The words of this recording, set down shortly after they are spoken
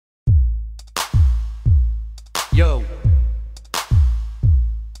Yo.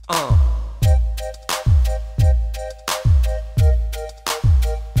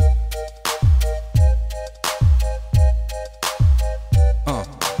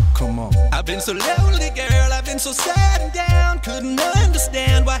 Come on. I've been so lonely, girl, I've been so sad and down. Couldn't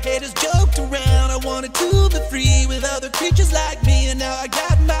understand why haters joked around. I wanted to be free with other creatures like me, and now I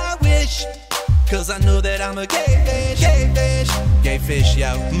got my wish. Cause I know that I'm a gay fish, gay fish, gay fish,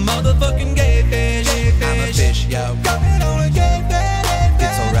 yo. Motherfucking gay fish, gay fish. I'm a fish, yo. Going on a gay fish,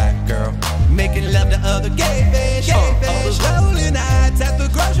 it's alright, girl. Making love to other gay fish, gay fish. All those lonely nights at the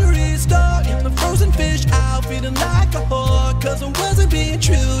grocery store, in the frozen fish aisle, feeling like a whore. Cause I wasn't being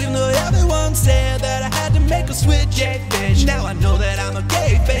true, even though everyone said that I had to make a switch, gay fish. Now I know that I'm a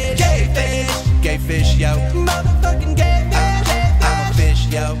gay fish, gay fish, gay fish, yo. Motherfucking gay fish, gay fish. I'm a fish,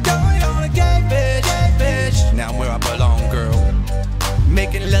 yo. Going on a gay fish, gay fish. Now I'm where I belong, girl.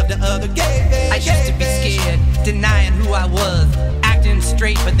 Making love to other gay fish. I used to be scared, denying who I was, acting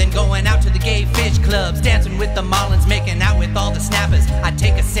straight, but then going out to the gay fish clubs, dancing with the marlins, making out with all the snappers. I'd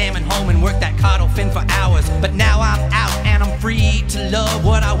take a salmon home and work that caudal fin for hours. But now I'm out and I'm free to love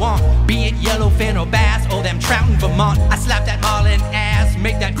what I want, be it yellowfin or bass or them trout in Vermont. I slap that marlin ass,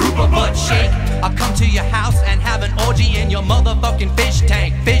 make that grouper butt shake. I'll come to your house and have an orgy in your motherfucking fish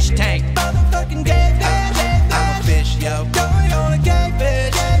tank, fish tank. Motherfucking gay fish, gay fish. I'm a fish, yo. Going on a gay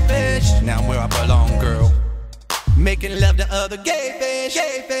fish, gay fish. Now I'm where I belong, girl. Making love to other gay fish,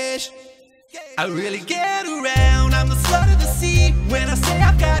 gay fish. I really get around, I'm the slut of the sea. When I say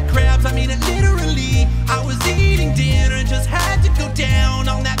I've got crabs, I mean it literally. I was eating dinner and just had to go down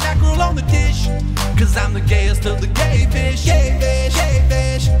on that mackerel on the dish. Cause I'm the gayest of the gay fish, gay fish, gay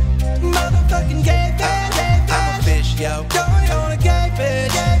fish. Motherfucking gay fish, gay fish. I'm a fish, yo. Going on a gay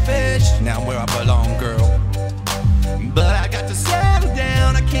fish, gay fish. Now I'm where I belong, girl. But I got to settle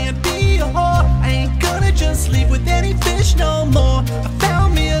down, I can't be a whore. I ain't gonna just sleep with any fish no more. I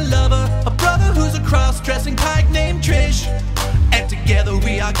found me a lover, a brother who's a cross-dressing pike named Trish. And together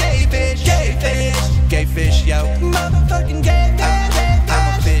we are gay fish, gay fish, gay fish, yo. Motherfucking gay fish, gay fish.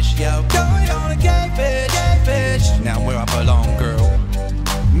 I'm a fish, yo. Going on a gay fish, gay fish. Now I'm where I belong, girl.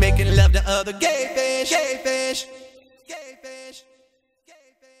 Making love to other gay fish, gay fish.